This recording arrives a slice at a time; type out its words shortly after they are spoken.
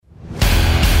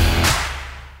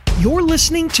You're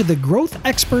listening to the Growth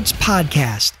Experts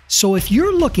Podcast. So if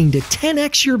you're looking to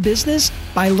 10x your business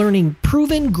by learning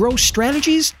proven growth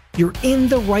strategies, you're in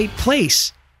the right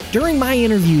place. During my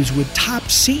interviews with top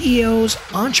CEOs,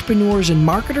 entrepreneurs, and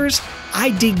marketers, I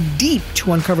dig deep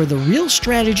to uncover the real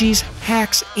strategies,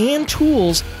 hacks, and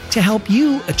tools to help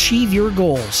you achieve your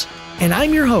goals. And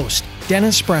I'm your host,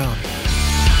 Dennis Brown.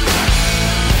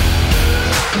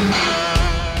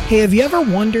 Hey, have you ever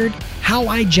wondered how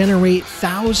I generate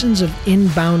thousands of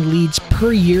inbound leads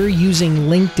per year using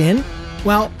LinkedIn?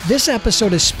 Well, this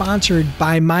episode is sponsored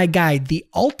by my guide, The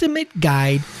Ultimate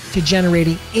Guide to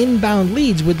Generating Inbound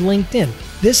Leads with LinkedIn.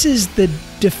 This is the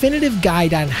definitive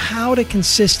guide on how to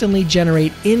consistently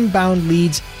generate inbound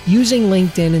leads using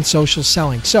LinkedIn and social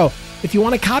selling. So if you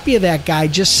want a copy of that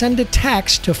guide, just send a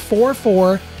text to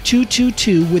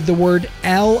 44222 with the word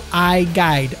LI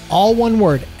Guide, all one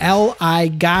word, LI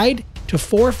Guide to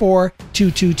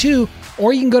 44222,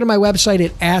 or you can go to my website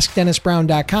at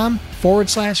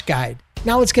askdennisbrown.com/guide.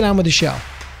 Now let's get on with the show.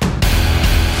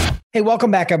 Hey,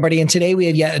 welcome back, everybody. And today we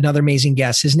have yet another amazing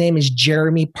guest. His name is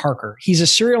Jeremy Parker. He's a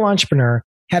serial entrepreneur,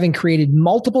 having created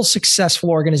multiple successful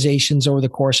organizations over the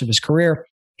course of his career.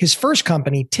 His first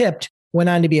company, Tipped, went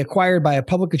on to be acquired by a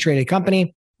publicly traded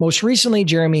company. Most recently,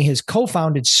 Jeremy has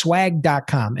co-founded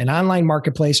Swag.com, an online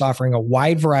marketplace offering a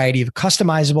wide variety of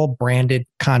customizable branded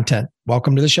content.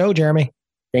 Welcome to the show, Jeremy.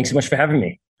 Thanks so much for having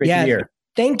me. Great to be here.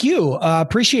 Thank you.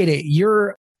 Appreciate it.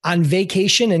 You're on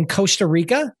vacation in Costa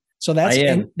Rica, so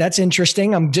that's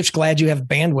interesting. I'm just glad you have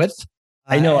bandwidth.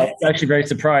 I know. I was actually very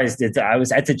surprised. I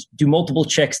had to do multiple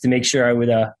checks to make sure I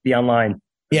would be online.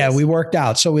 Yeah, we worked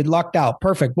out. So we lucked out.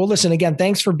 Perfect. Well, listen, again,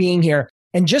 thanks for being here.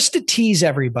 And just to tease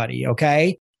everybody,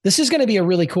 okay, this is going to be a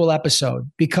really cool episode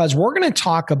because we're going to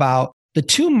talk about the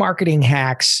two marketing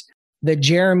hacks that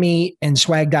Jeremy and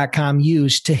Swag.com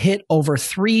use to hit over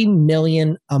 3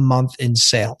 million a month in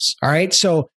sales. All right.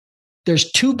 So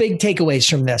there's two big takeaways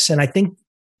from this. And I think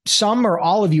some or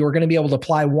all of you are going to be able to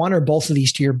apply one or both of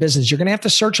these to your business. You're going to have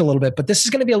to search a little bit, but this is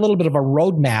going to be a little bit of a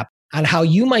roadmap on how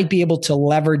you might be able to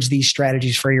leverage these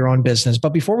strategies for your own business.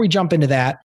 But before we jump into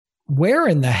that, where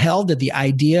in the hell did the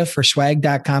idea for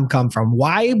Swag.com come from?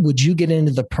 Why would you get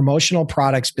into the promotional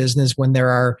products business when there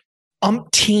are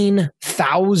umpteen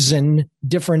thousand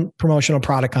different promotional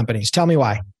product companies? Tell me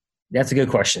why. That's a good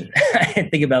question. I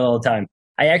think about it all the time.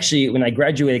 When I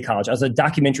graduated college, I was a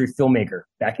documentary filmmaker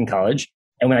back in college.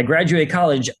 And when I graduated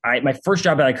college, my first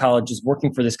job out of college was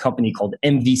working for this company called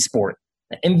MV Sport.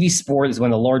 Now, MV Sport is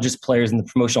one of the largest players in the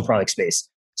promotional product space.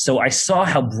 So I saw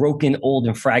how broken, old,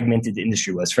 and fragmented the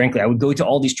industry was. Frankly, I would go to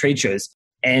all these trade shows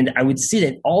and I would see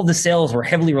that all the sales were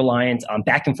heavily reliant on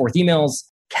back and forth emails,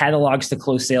 catalogs to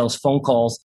close sales, phone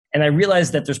calls. And I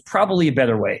realized that there's probably a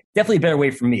better way, definitely a better way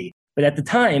for me. But at the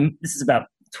time, this is about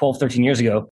 12, 13 years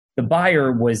ago, the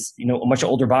buyer was, a much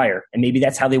older buyer. And maybe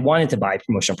that's how they wanted to buy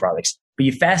promotional products. But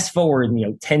you fast forward,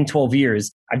 10, 12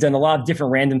 years, I've done a lot of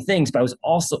different random things, but I was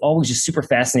also always just super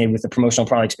fascinated with the promotional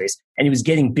product space. And it was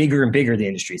getting bigger and bigger, the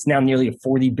industry. It's now nearly a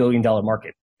 $40 billion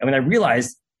market. And when I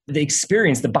realized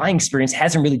the buying experience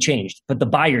hasn't really changed, but the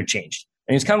buyer changed.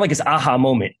 And it's kind of like this aha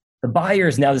moment. The buyer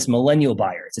is now this millennial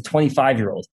buyer. It's a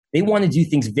 25-year-old. They want to do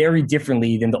things very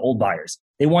differently than the old buyers.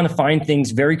 They want to find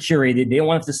things very curated. They don't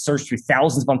want to search through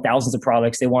thousands upon thousands of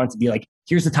products. They want it to be like,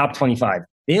 here's the top 25.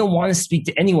 They don't want to speak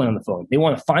to anyone on the phone. They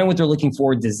want to find what they're looking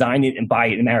for, design it, and buy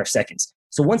it in a matter of seconds.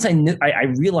 So once I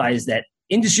realized that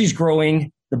industry's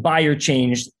growing, the buyer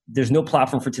changed. There's no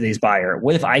platform for today's buyer.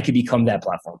 What if I could become that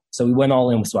platform? So we went all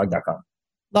in with Swag.com.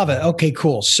 Love it. Okay,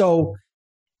 cool. So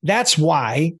that's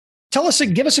why.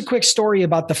 Give us a quick story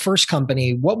about the first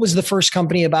company. What was the first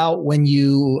company about when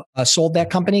you sold that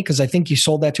company? Because I think you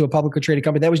sold that to a publicly traded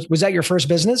company. Was that your first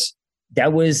business?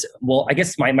 That was, I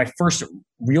guess my first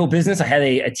real business. I had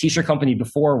a t-shirt company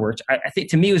before, which I think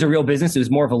to me was a real business. It was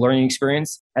more of a learning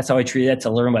experience. That's how I treated it, to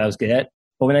learn what I was good at.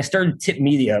 But when I started Tip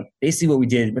Media, basically what we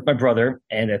did with my brother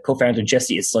and a co-founder,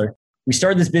 Jesse Itzler, we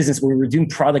started this business where we were doing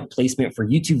product placement for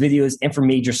YouTube videos and for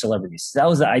major celebrities. So that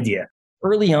was the idea.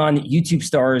 Early on, YouTube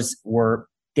stars were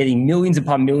getting millions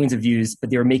upon millions of views, but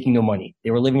they were making no money.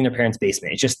 They were living in their parents'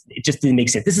 basement. It just didn't make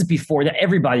sense. This is before that.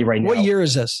 Everybody right now. What year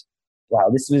is this? Wow,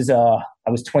 this was, I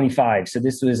was 25. So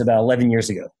this was about 11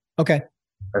 years ago. Okay.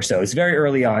 Or so. It's very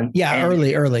early on. Yeah,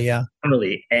 early, yeah.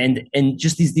 Early. And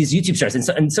just these YouTube stars.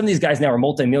 And some of these guys now are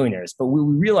multimillionaires. But what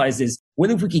we realized is, what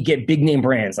if we could get big name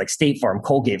brands like State Farm,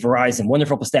 Colgate, Verizon,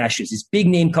 Wonderful Pistachios, these big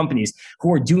name companies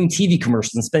who are doing TV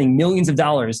commercials and spending millions of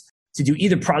dollars to do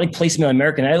either product placement on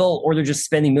American Idol, or they're just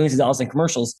spending millions of dollars on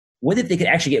commercials. What if they could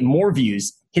actually get more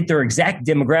views, hit their exact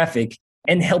demographic,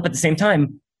 and help at the same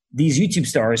time these YouTube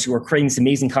stars who are creating this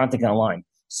amazing content online?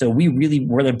 So we really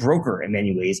were the broker in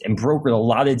many ways and brokered a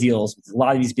lot of deals with a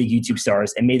lot of these big YouTube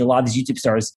stars and made a lot of these YouTube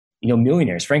stars,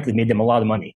 millionaires, frankly, made them a lot of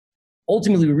money.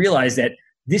 Ultimately, we realized that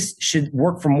this should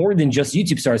work for more than just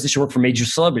YouTube stars. This should work for major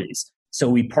celebrities. So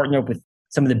we partnered up with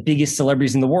some of the biggest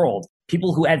celebrities in the world,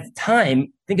 people who at the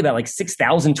time, think about like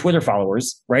 6,000 Twitter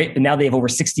followers, right? But now they have over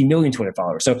 60 million Twitter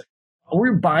followers. So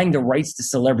we're buying the rights to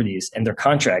celebrities and their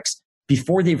contracts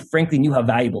before they frankly knew how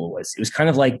valuable it was. It was kind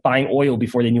of like buying oil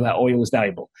before they knew how oil was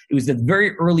valuable. It was the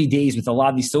very early days with a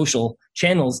lot of these social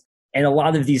channels, and a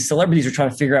lot of these celebrities were trying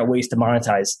to figure out ways to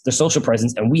monetize their social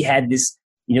presence. And we had this,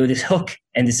 this hook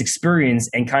and this experience,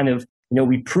 and kind of,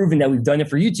 we've proven that we've done it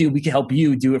for YouTube. We can help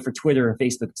you do it for Twitter and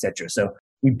Facebook, et cetera. So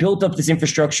we built up this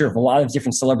infrastructure of a lot of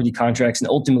different celebrity contracts, and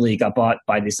ultimately it got bought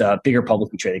by this bigger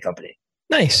publicly traded company.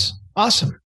 Nice.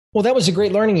 Awesome. Well, that was a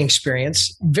great learning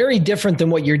experience. Very different than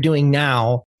what you're doing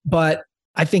now. But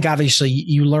I think obviously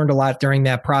you learned a lot during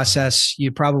that process.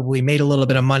 You probably made a little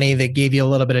bit of money that gave you a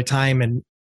little bit of time and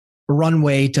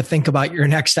runway to think about your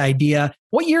next idea.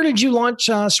 What year did you launch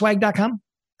swag.com?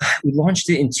 We launched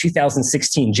it in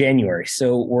 2016, January.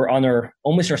 So we're on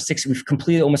we've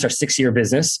completed almost our 6-year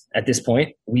business at this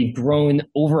point. We've grown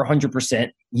over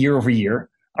 100% year over year.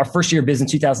 Our first year of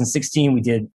business in 2016, we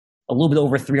did a little bit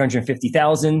over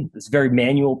 350,000. It's a very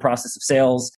manual process of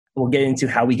sales. We'll get into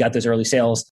how we got those early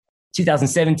sales.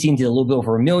 2017 did a little bit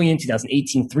over $1 million.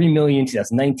 2018, $3 million.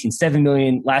 2019, $7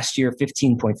 million. Last year,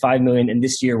 $15.5 million. And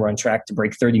this year, we're on track to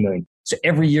break $30 million. So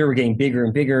every year, we're getting bigger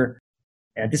and bigger.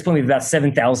 And at this point, we have about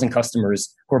 7,000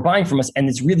 customers who are buying from us. And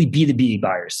it's really B2B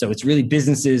buyers. So it's really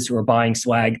businesses who are buying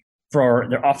swag for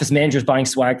their office managers, buying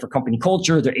swag for company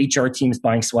culture, their HR teams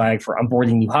buying swag for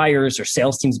onboarding new hires, or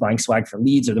sales teams buying swag for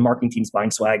leads, or the marketing teams buying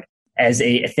swag as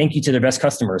a thank you to their best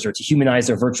customers or to humanize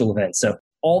their virtual events. So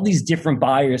all these different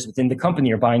buyers within the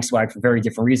company are buying swag for very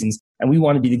different reasons. And we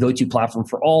want to be the go-to platform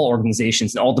for all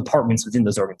organizations and all departments within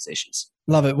those organizations.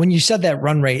 Love it. When you said that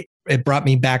run rate, it brought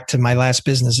me back to my last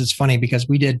business. It's funny because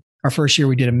our first year,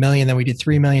 we did $1 million, then we did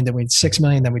 $3 million, then we did $6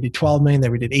 million, then we did $12 million,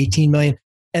 then we did $18 million.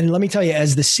 And let me tell you,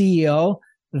 as the CEO,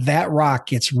 that rock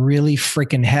gets really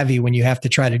freaking heavy when you have to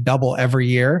try to double every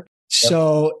year. Yep.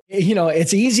 So,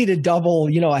 it's easy to double,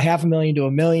 $500,000 to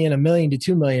 $1 million, $1 million to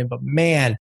 $2 million. But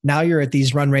man, now you're at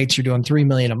these run rates, you're doing $3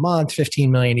 million a month, $15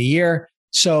 million a year.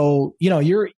 So, you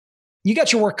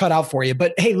got your work cut out for you.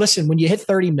 But hey, listen, when you hit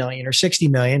 30 million or 60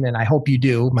 million, and I hope you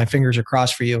do, my fingers are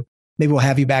crossed for you. Maybe we'll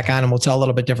have you back on and we'll tell a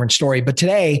little bit different story. But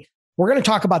today, we're going to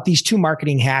talk about these 2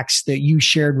 marketing hacks that you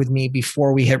shared with me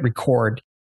before we hit record.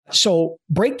 So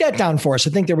break that down for us. I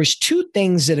think there was 2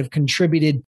 things that have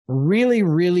contributed really,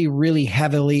 really, really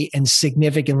heavily and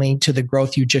significantly to the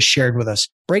growth you just shared with us.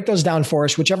 Break those down for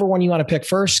us. Whichever one you want to pick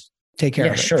first, take care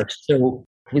of it. Yeah, sure. So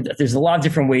there's a lot of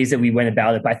different ways that we went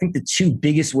about it, but I think the 2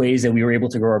 biggest ways that we were able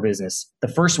to grow our business, the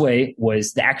first way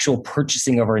was the actual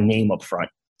purchasing of our name up front.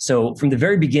 So from the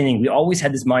very beginning, we always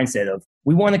had this mindset of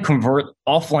we want to convert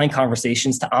offline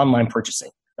conversations to online purchasing.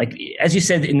 Like, as you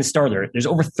said in the starter, there's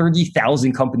over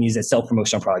 30,000 companies that sell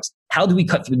promotional products. How do we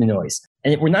cut through the noise?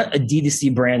 And we're not a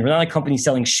D2C brand. We're not a company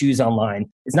selling shoes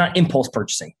online. It's not impulse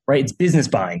purchasing, right? It's business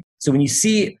buying. So when you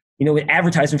see, an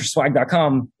advertisement for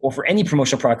swag.com or for any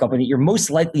promotional product company, you're most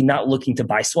likely not looking to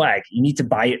buy swag. You need to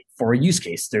buy it for a use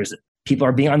case. People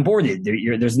are being onboarded.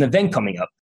 There's an event coming up.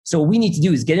 So what we need to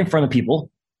do is get in front of people,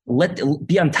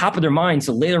 be on top of their mind.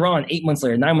 So later on, 8 months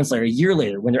later, 9 months later, a year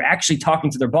later, when they're actually talking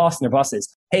to their boss and their boss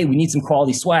says, hey, we need some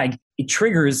quality swag, it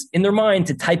triggers in their mind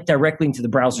to type directly into the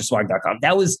browser swag.com.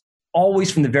 That was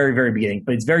always from the very, very beginning,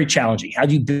 but it's very challenging. How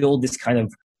do you build this kind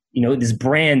of, this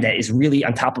brand that is really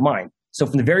on top of mind? So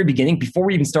from the very beginning, before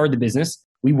we even started the business,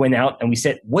 we went out and we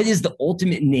said, what is the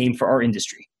ultimate name for our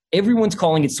industry? Everyone's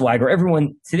calling it swag, or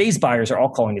today's buyers are all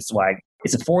calling it swag.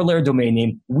 It's a 4-letter domain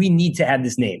name. We need to have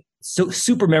this name. So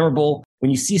super memorable.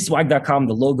 When you see swag.com,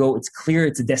 the logo, it's clear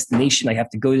it's a destination. I have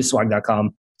to go to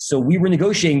swag.com. So we were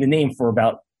negotiating the name for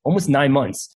about almost 9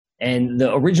 months. And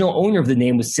the original owner of the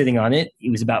name was sitting on it.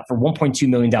 It was about for $1.2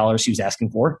 million he was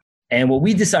asking for. And what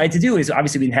we decided to do is,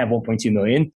 obviously we didn't have $1.2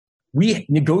 million. We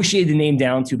negotiated the name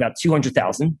down to about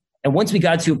 $200,000. And once we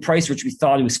got to a price which we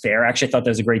thought it was fair, actually I thought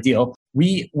that was a great deal,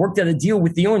 we worked out a deal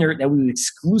with the owner that we would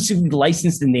exclusively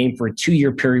license the name for a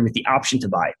 2-year period with the option to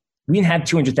buy. We didn't have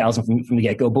 $200,000 from the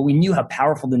get-go, but we knew how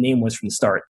powerful the name was from the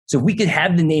start. So if we could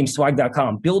have the name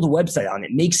swag.com, build a website on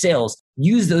it, make sales,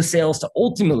 use those sales to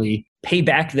ultimately pay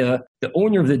back the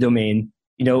owner of the domain,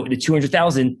 the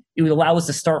 $200,000, it would allow us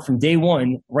to start from day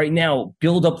one, right now,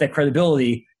 build up that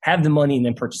credibility, have the money, and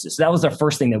then purchase it. So that was our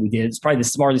first thing that we did. It's probably the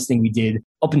smartest thing we did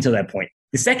up until that point.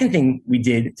 The second thing we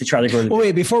did to try to grow the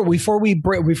wait, before we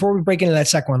break into that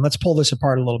second one, let's pull this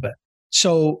apart a little bit.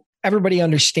 So everybody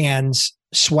understands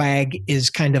swag is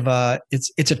kind of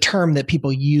it's a term that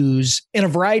people use in a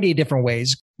variety of different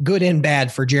ways, good and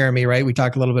bad for Jeremy, right? We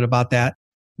talked a little bit about that.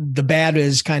 The bad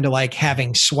is kind of like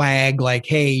having swag, like,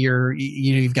 hey,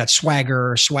 you've got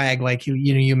swagger or swag, like,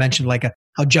 you mentioned like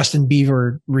how Justin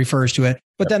Bieber refers to it.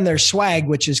 But then there's swag,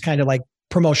 which is kind of like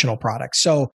promotional products.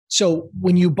 So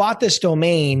when you bought this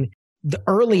domain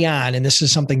early on, and this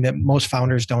is something that most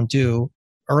founders don't do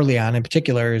early on in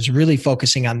particular, is really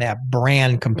focusing on that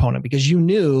brand component, because you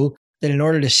knew that in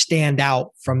order to stand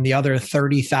out from the other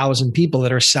 30,000 people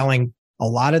that are selling a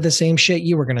lot of the same shit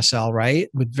you were going to sell, right?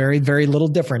 With very, very little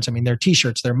difference. I mean, they're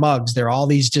t-shirts, they're mugs, they're all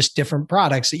these just different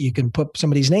products that you can put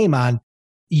somebody's name on.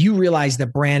 You realized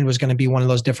that brand was going to be one of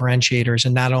those differentiators,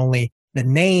 and not only the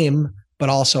name, but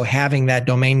also having that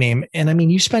domain name. And I mean,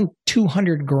 you spent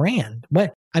 $200,000.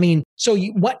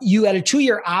 You had a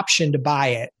 2-year option to buy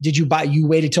it. You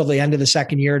waited till the end of the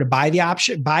second year to buy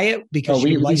it because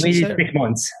we waited 6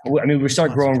 months. I mean, we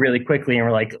started growing really quickly, and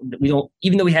we're like,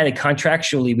 even though we had it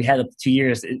contractually, we had up to 2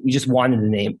 years. We just wanted the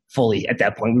name fully at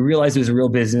that point. We realized it was a real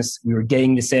business. We were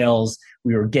getting the sales.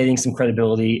 We were getting some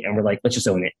credibility, and we're like, let's just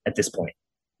own it at this point.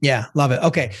 Yeah, love it.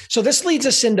 Okay. So this leads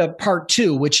us into part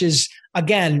 2, which is,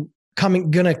 again,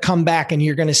 going to come back, and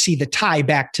you're going to see the tie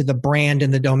back to the brand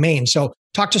and the domain. So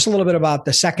talk to us a little bit about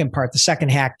the second part, the second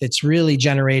hack that's really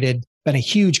been a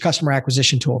huge customer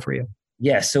acquisition tool for you.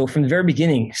 Yeah. So from the very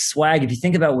beginning, swag, if you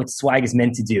think about what swag is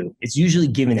meant to do, it's usually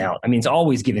given out. I mean, it's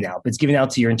always given out, but it's given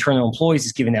out to your internal employees.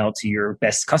 It's given out to your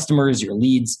best customers, your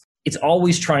leads. It's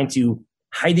always trying to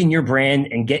hide in your brand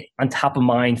and get on top of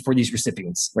mind for these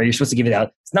recipients, right? You're supposed to give it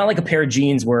out. It's not like a pair of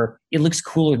jeans where it looks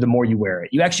cooler the more you wear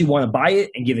it. You actually want to buy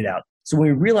it and give it out. So when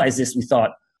we realized this, we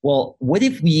thought, well, what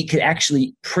if we could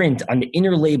actually print on the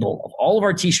inner label of all of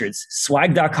our t-shirts,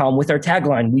 swag.com, with our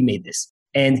tagline, we made this.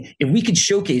 And if we could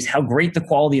showcase how great the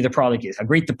quality of the product is, how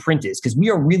great the print is, because we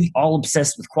are really all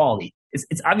obsessed with quality.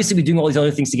 It's obviously we're doing all these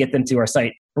other things to get them to our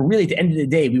site, but really at the end of the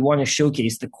day, we want to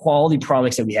showcase the quality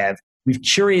products that we have. We've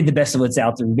curated the best of what's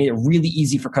out there. We made it really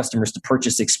easy for customers to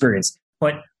purchase the experience.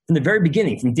 But from the very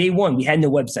beginning, from day one, we had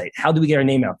no website. How do we get our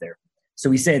name out there? So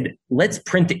we said, let's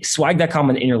print swag.com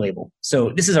on the inner label. So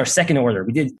this is our second order.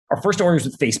 We did our first order is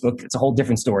with Facebook. It's a whole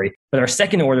different story. But our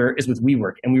second order is with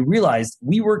WeWork. And we realized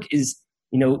WeWork is,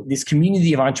 this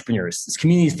community of entrepreneurs, this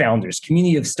community of founders,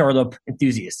 community of startup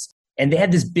enthusiasts. And they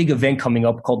had this big event coming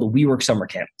up called the WeWork Summer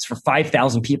Camp. It's for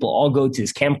 5,000 people, all go to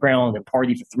this campground and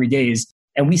party for 3 days.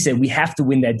 And we said, we have to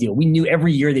win that deal. We knew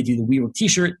every year they do the WeWork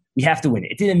t-shirt. We have to win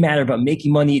it. It didn't matter about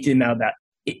making money. It didn't matter about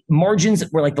margins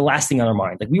were like the last thing on our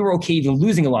mind. Like we were okay even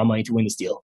losing a lot of money to win this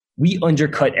deal. We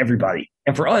undercut everybody.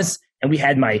 And for us, and we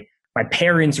had my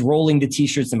parents rolling the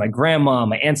t-shirts, and my grandma,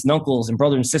 my aunts and uncles and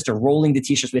brother and sister rolling the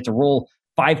t-shirts. We had to roll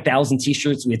 5,000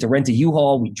 t-shirts. We had to rent a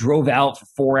U-Haul. We drove out for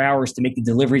 4 hours to make the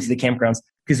delivery to the campgrounds,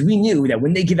 because we knew that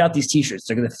when they give out these t-shirts,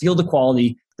 they're going to feel the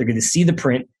quality, they're going to see the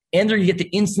print, and they're going to get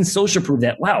the instant social proof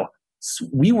that, wow,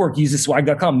 WeWork uses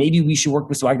swag.com. Maybe we should work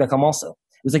with swag.com also.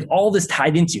 It was like all this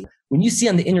tied into. When you see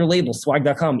on the inner label,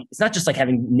 swag.com, it's not just like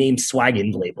having named swag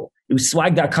in the label. It was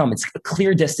swag.com. It's a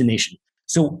clear destination.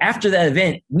 So after that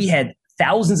event, we had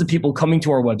thousands of people coming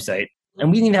to our website, and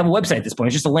we didn't even have a website at this point.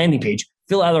 It's just a landing page,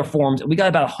 fill out our forms. And we got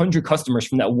about 100 customers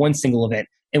from that one single event.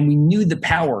 And we knew the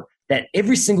power that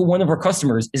every single one of our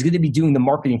customers is going to be doing the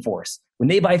marketing for us. When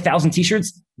they buy 1,000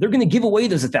 t-shirts, they're going to give away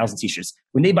those 1,000 t-shirts.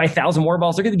 When they buy 1,000 water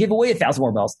bottles, they're going to give away 1,000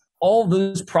 water bottles. All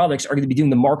those products are going to be doing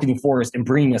the marketing for us and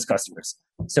bringing us customers.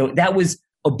 So that was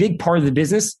a big part of the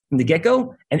business from the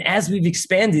get-go. And as we've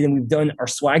expanded and we've done our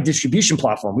swag distribution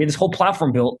platform, we have this whole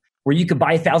platform built where you could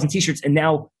buy 1,000 t-shirts and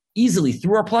now easily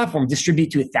through our platform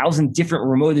distribute to 1,000 different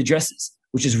remote addresses,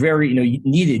 which is very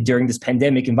needed during this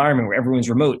pandemic environment where everyone's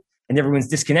remote and everyone's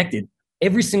disconnected.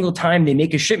 Every single time they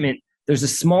make a shipment, there's a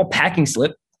small packing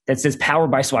slip that says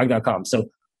powered by swag.com. So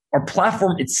our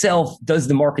platform itself does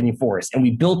the marketing for us, and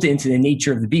we built it into the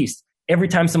nature of the beast. Every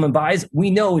time someone buys, we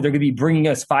know they're going to be bringing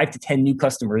us 5 to 10 new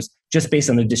customers just based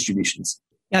on their distributions.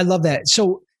 I love that.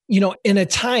 So, in a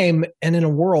time and in a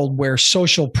world where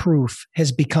social proof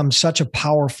has become such a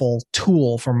powerful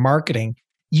tool for marketing,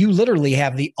 you literally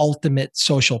have the ultimate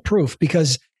social proof,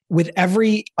 because with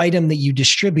every item that you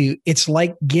distribute, it's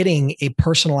like getting a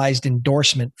personalized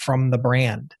endorsement from the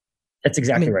brand. That's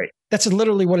exactly right. That's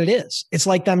literally what it is. It's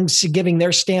like them giving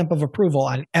their stamp of approval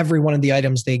on every one of the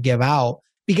items they give out,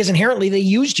 because inherently they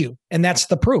used you, and that's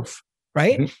the proof,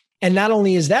 right? Mm-hmm. And not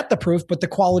only is that the proof, but the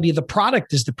quality of the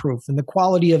product is the proof, and the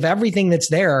quality of everything that's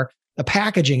there, the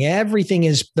packaging, everything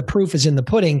is, the proof is in the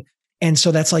pudding. And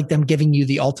so that's like them giving you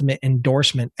the ultimate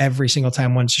endorsement every single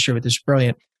time one's distributed. This is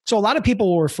brilliant. So a lot of people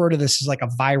will refer to this as like a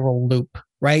viral loop,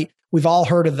 right? We've all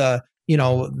heard of the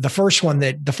first one,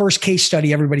 that the first case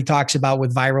study everybody talks about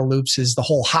with viral loops is the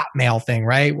whole Hotmail thing,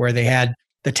 right? Where they had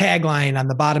the tagline on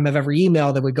the bottom of every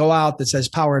email that would go out that says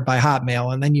powered by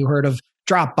Hotmail. And then you heard of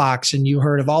Dropbox and you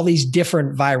heard of all these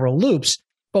different viral loops.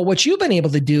 But what you've been able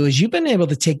to do is you've been able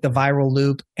to take the viral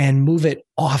loop and move it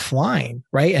offline,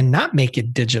 right? And not make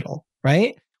it digital,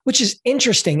 right? Which is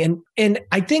interesting. And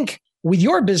I think with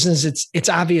your business, it's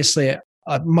obviously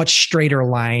a much straighter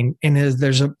line, and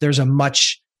there's a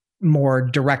much more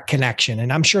direct connection.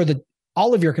 And I'm sure that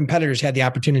all of your competitors had the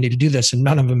opportunity to do this, and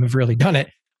none of them have really done it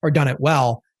or done it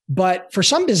well. But for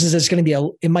some businesses,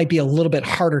 it might be a little bit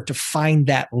harder to find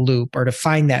that loop or to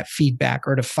find that feedback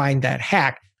or to find that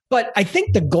hack. But I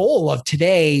think the goal of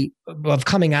today of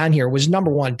coming on here was,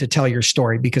 number one, to tell your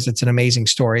story, because it's an amazing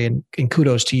story, and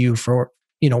kudos to you for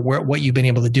what you've been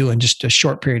able to do in just a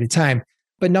short period of time.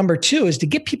 But number two is to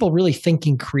get people really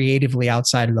thinking creatively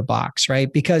outside of the box,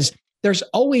 right? Because there's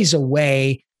always a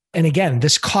way. And again,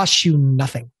 this costs you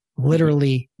nothing,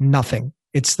 literally nothing.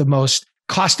 It's the most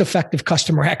cost-effective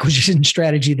customer acquisition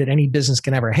strategy that any business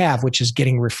can ever have, which is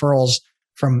getting referrals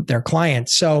from their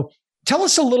clients. So tell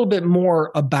us a little bit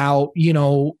more about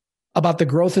the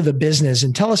growth of the business,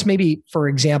 and tell us maybe, for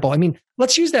example,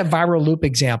 let's use that viral loop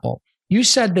example. You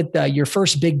said that your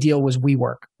first big deal was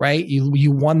WeWork, right?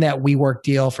 You won that WeWork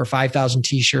deal for 5,000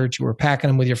 t-shirts. You were packing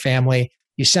them with your family.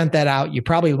 You sent that out. You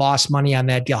probably lost money on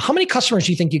that deal. How many customers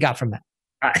do you think you got from that?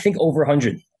 I think over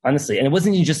 100, honestly. And it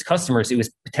wasn't even just customers. It was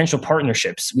potential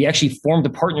partnerships. We actually formed a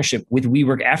partnership with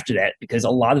WeWork after that, because a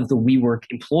lot of the WeWork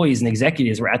employees and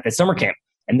executives were at that summer camp,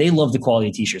 and they loved the quality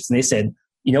of t-shirts. And they said,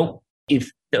 if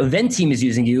the event team is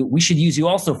using you, we should use you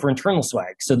also for internal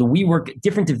swag. So the WeWork,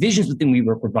 different divisions within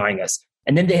WeWork were buying us.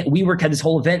 And then WeWork had this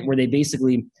whole event where they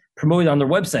basically promoted on their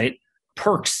website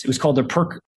perks. It was called their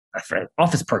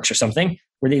office perks or something,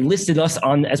 where they listed us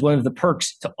on as one of the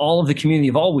perks to all of the community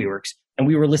of all WeWorks. And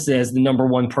we were listed as the number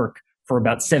one perk for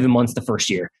about 7 months the first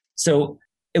year. So,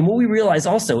 and what we realized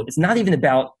also, it's not even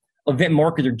about event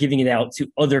marketer giving it out to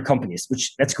other companies,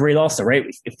 which that's great also, right?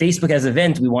 If Facebook has an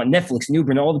event, we want Netflix and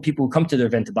Uber and all the people who come to their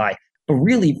event to buy. But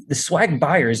really, the swag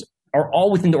buyers are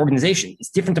all within the organization. It's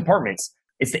different departments.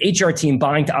 It's the HR team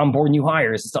buying to onboard new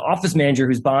hires. It's the office manager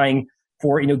who's buying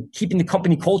for keeping the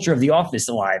company culture of the office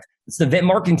alive. It's the event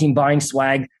marketing team buying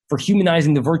swag for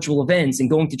humanizing the virtual events and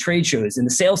going to trade shows, and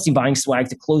the sales team buying swag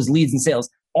to close leads and sales.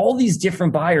 All these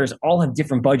different buyers all have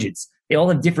different budgets. They all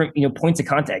have different points of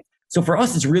contact. So for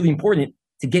us, it's really important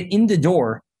to get in the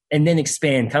door and then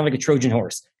expand, kind of like a Trojan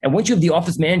horse. And once you have the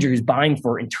office manager who's buying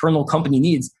for internal company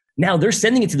needs, now they're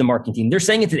sending it to the marketing team. They're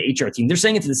sending it to the HR team. They're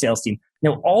sending it to the sales team.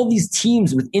 Now, all these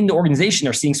teams within the organization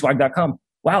are seeing swag.com.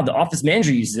 Wow, the office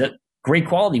manager uses it. Great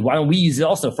quality. Why don't we use it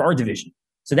also for our division?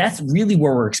 So that's really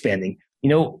where we're expanding.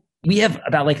 We have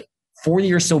about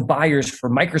 40 or so buyers for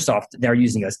Microsoft that are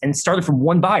using us, and it started from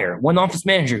one buyer, one office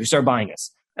manager who started buying us.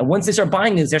 And once they start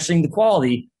buying us, they're seeing the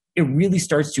quality. It really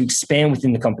starts to expand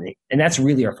within the company. And that's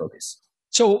really our focus.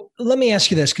 So let me ask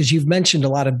you this, because you've mentioned a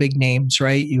lot of big names,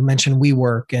 right? You mentioned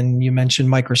WeWork and you mentioned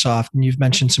Microsoft and you've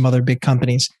mentioned some other big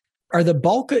companies.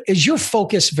 Is your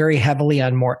focus very heavily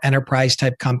on more enterprise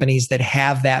type companies that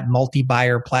have that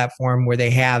multi-buyer platform where they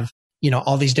have,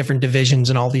 all these different divisions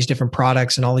and all these different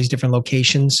products and all these different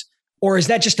locations? Or is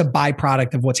that just a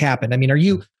byproduct of what's happened?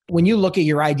 When you look at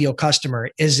your ideal customer,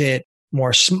 is it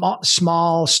more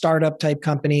small startup type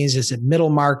companies? Is it middle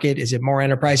market? Is it more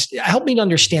enterprise? Help me to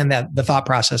understand the thought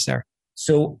process there.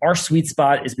 So our sweet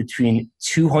spot is between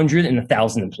 200 and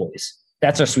 1,000 employees.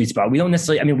 That's our sweet spot. We don't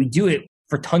necessarily, we do it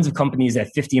for tons of companies at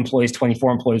 50 employees,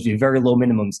 24 employees. We have very low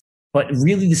minimums. But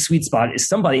really the sweet spot is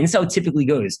somebody, and this is how it typically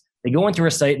goes. They go onto our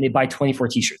site and they buy 24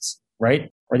 t-shirts, right?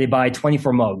 Or they buy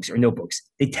 24 mugs or notebooks.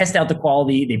 They test out the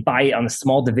quality. They buy it on a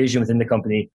small division within the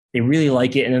company. They really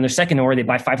like it. And then their second order, they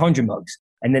buy 500 mugs.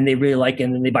 And then they really like it.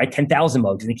 And then they buy 10,000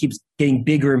 mugs. And it keeps getting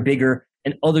bigger and bigger.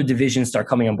 And other divisions start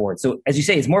coming on board. So as you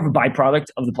say, it's more of a byproduct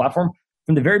of the platform.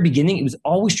 From the very beginning, it was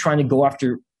always trying to go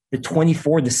after the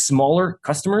 24, the smaller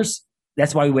customers.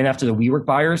 That's why we went after the WeWork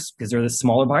buyers, because they're the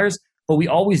smaller buyers. But we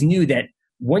always knew that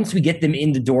once we get them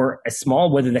in the door as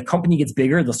small, whether the company gets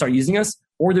bigger, they'll start using us,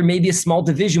 or there may be a small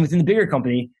division within the bigger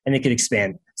company and they could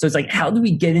expand. So it's how do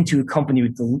we get into a company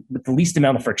with the least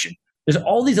amount of friction? There's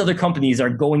all these other companies that are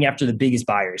going after the biggest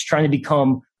buyers, trying to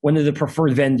become one of the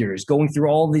preferred vendors, going through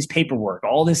all of these paperwork,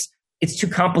 all this. It's too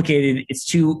complicated. It's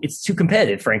too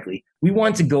competitive, frankly. We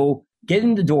want to go get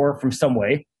in the door from some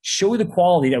way, show the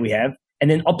quality that we have, and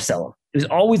then upsell them. It was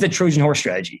always a Trojan horse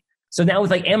strategy. So now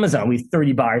with Amazon, we have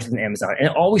 30 buyers with Amazon, and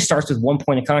it always starts with one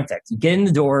point of contact. You get in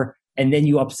the door and then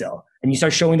you upsell. and you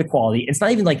start showing the quality. It's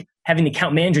not even like having the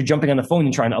account manager jumping on the phone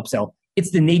and trying to upsell.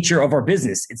 It's the nature of our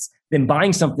business. It's them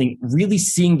buying something, really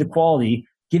seeing the quality,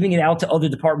 giving it out to other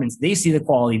departments. They see the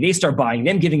quality, they start buying,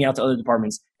 them giving it out to other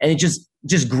departments, and it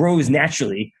just grows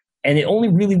naturally. And it only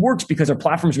really works because our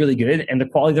platform is really good and the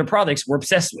quality of their products we're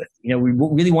obsessed with. We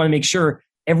really want to make sure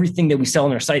everything that we sell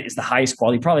on our site is the highest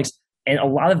quality products. And a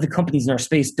lot of the companies in our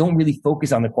space don't really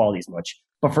focus on the quality as much.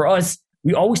 But for us,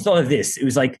 we always thought of this. It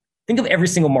was like, think of every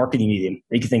single marketing medium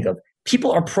that you can think of.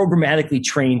 People are programmatically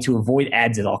trained to avoid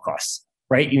ads at all costs,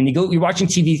 right? You're watching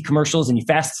TV commercials and you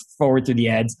fast forward through the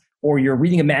ads, or you're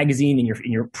reading a magazine and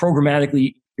you're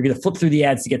programmatically, you're going to flip through the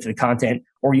ads to get to the content,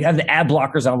 or you have the ad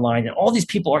blockers online, and all these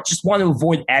people just want to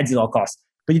avoid ads at all costs.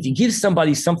 But if you give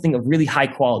somebody something of really high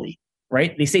quality,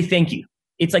 right? They say thank you.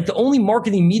 It's like the only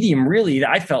marketing medium really that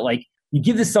I felt like you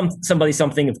give somebody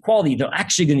something of quality, they're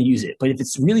actually going to use it. But if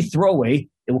it's really throwaway,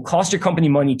 it will cost your company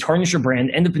money, tarnish your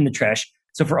brand, end up in the trash.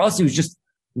 So for us, it was just,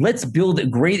 let's build a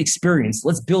great experience.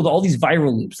 Let's build all these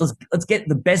viral loops. Let's get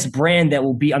the best brand that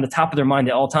will be on the top of their mind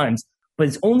at all times. But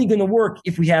it's only going to work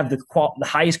if we have the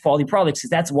highest quality products,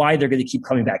 because that's why they're going to keep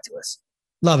coming back to us.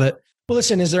 Love it. Well,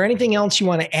 listen, is there anything else you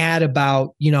want to add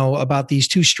about these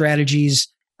two strategies?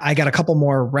 I got a couple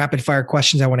more rapid fire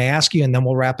questions I want to ask you, and then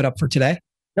we'll wrap it up for today.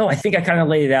 No, I think I kind of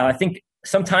laid it out. I think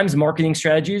sometimes marketing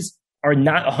strategies are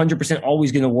not 100%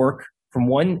 always going to work from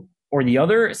one or the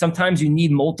other. Sometimes you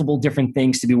need multiple different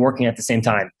things to be working at the same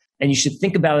time. And you should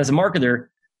think about, as a marketer,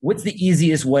 what's the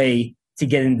easiest way to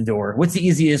get in the door? What's the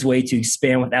easiest way to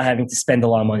expand without having to spend a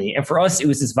lot of money? And for us, it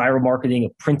was this viral marketing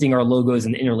of printing our logos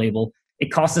in the inner label.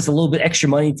 It cost us a little bit extra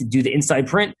money to do the inside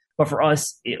print, but for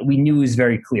us, we knew it was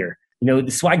very clear.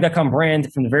 The swag.com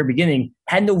brand from the very beginning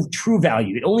had no true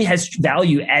value. It only has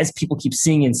value as people keep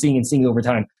seeing and seeing and seeing over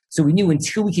time. So we knew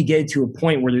until we could get to a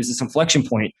point where there's this inflection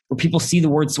point where people see the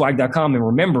word swag.com and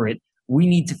remember it, we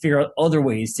need to figure out other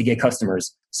ways to get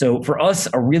customers. So for us,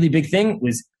 a really big thing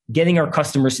was getting our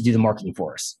customers to do the marketing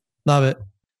for us. Love it.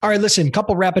 All right, listen, a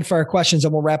couple rapid fire questions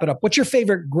and we'll wrap it up. What's your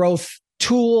favorite growth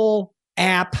tool,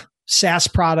 app, SaaS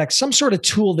product, some sort of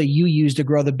tool that you use to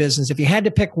grow the business? If you had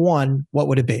to pick one, what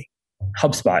would it be?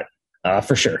 HubSpot,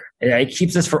 for sure. It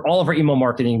keeps us for all of our email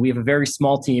marketing. We have a very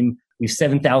small team. We have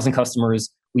 7,000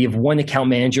 customers. We have one account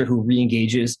manager who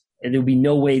re-engages. And there would be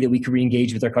no way that we could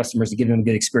re-engage with our customers to give them a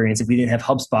good experience if we didn't have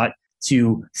HubSpot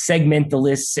to segment the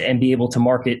lists and be able to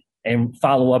market and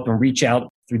follow up and reach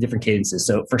out through different cadences.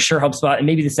 So for sure, HubSpot. And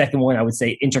maybe the second one, I would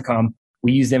say Intercom.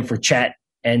 We use them for chat,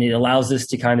 and it allows us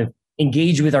to kind of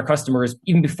engage with our customers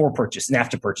even before purchase and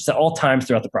after purchase at all times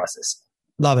throughout the process.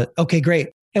 Love it. Okay, great.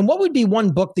 And what would be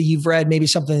one book that you've read, maybe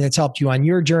something that's helped you on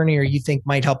your journey or you think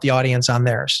might help the audience on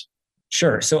theirs?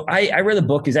 Sure. So I read a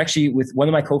book, is actually with one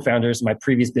of my co-founders in my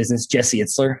previous business, Jesse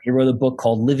Itzler. He wrote a book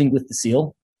called Living with the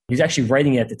Seal. He was actually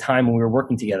writing it at the time when we were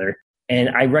working together. And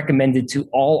I recommend it to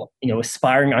all,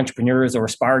 aspiring entrepreneurs or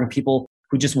aspiring people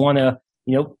who just want to,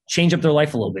 change up their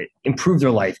life a little bit, improve their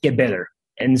life, get better.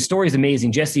 And the story is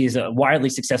amazing. Jesse is a wildly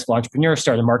successful entrepreneur,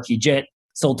 started Marquis Jet,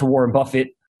 sold to Warren Buffett.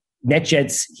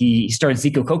 NetJets, he started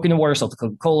Zico Coconut Water, sold to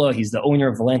Coca-Cola. He's the owner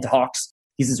of Atlanta Hawks.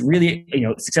 He's this really,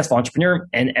 successful entrepreneur.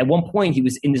 And at one point he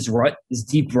was in this rut, this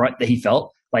deep rut that he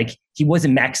felt like he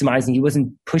wasn't maximizing. He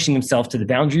wasn't pushing himself to the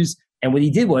boundaries. And what he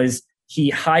did was he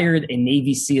hired a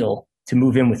Navy SEAL to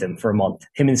move in with him for a month,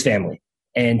 him and his family.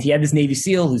 And he had this Navy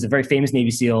SEAL who's a very famous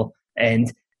Navy SEAL.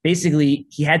 And basically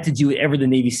he had to do whatever the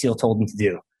Navy SEAL told him to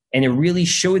do. And it really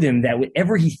showed him that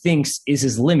whatever he thinks is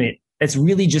his limit, that's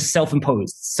really just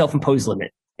self-imposed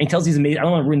limit. And he tells these amazing, I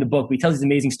don't want to ruin the book, but he tells these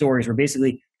amazing stories where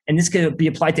basically, and this could be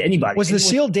applied to anybody. Was the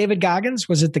SEAL David Goggins?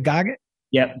 Was it the Goggins?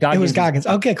 Yeah, Goggins. It was Goggins.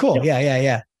 Okay, cool. Yep.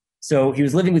 Yeah. So he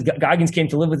was living with, Goggins came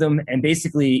to live with him, and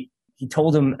basically he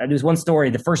told him, there's one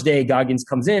story, the first day Goggins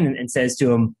comes in and says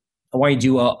to him, I want you to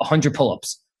do 100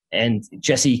 pull-ups. And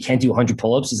Jesse can't do 100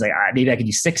 pull-ups. He's like, maybe I could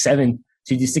do 6, 7.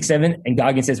 So you do 6, 7. And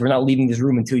Goggins says, we're not leaving this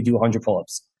room until you do 100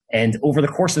 pull-ups. And over the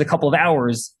course of a couple of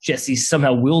hours, Jesse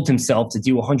somehow willed himself to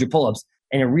do 100 pull-ups.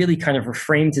 And it really kind of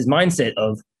reframed his mindset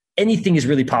of anything is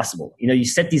really possible. You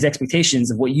set these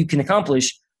expectations of what you can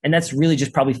accomplish, and that's really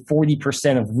just probably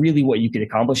 40% of really what you could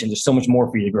accomplish. And there's so much more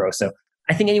for you to grow. So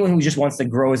I think anyone who just wants to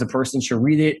grow as a person should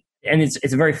read it. And it's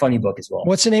a very funny book as well.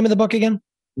 What's the name of the book again?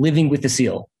 Living with the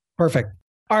SEAL. Perfect.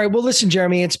 All right. Well, listen,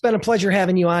 Jeremy, it's been a pleasure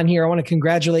having you on here. I want to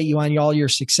congratulate you on all your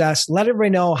success. Let everybody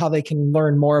know how they can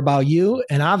learn more about you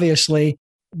and obviously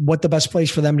what the best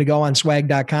place for them to go on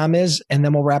swag.com is. And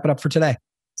then we'll wrap it up for today.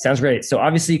 Sounds great. So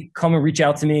obviously come and reach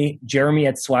out to me,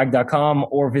 jeremy@swag.com,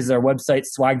 or visit our website,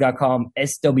 swag.com,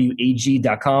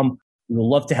 swag.com. We would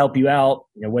love to help you out,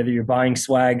 whether you're buying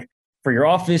swag for your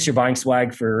office, you're buying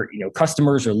swag for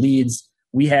customers or leads,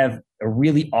 we have a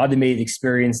really automated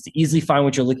experience to easily find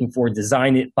what you're looking for,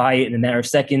 design it, buy it in a matter of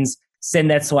seconds, send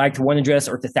that swag to one address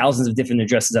or to thousands of different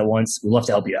addresses at once. We'd love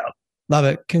to help you out. Love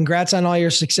it. Congrats on all your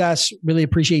success. Really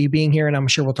appreciate you being here, and I'm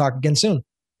sure we'll talk again soon.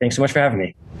 Thanks so much for having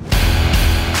me.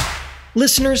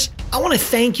 Listeners, I want to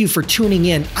thank you for tuning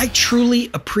in. I truly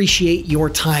appreciate your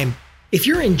time. If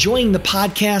you're enjoying the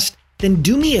podcast, then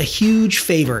do me a huge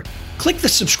favor. Click the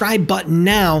subscribe button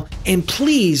now, and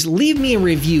please leave me a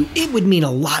review. It would mean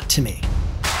a lot to me.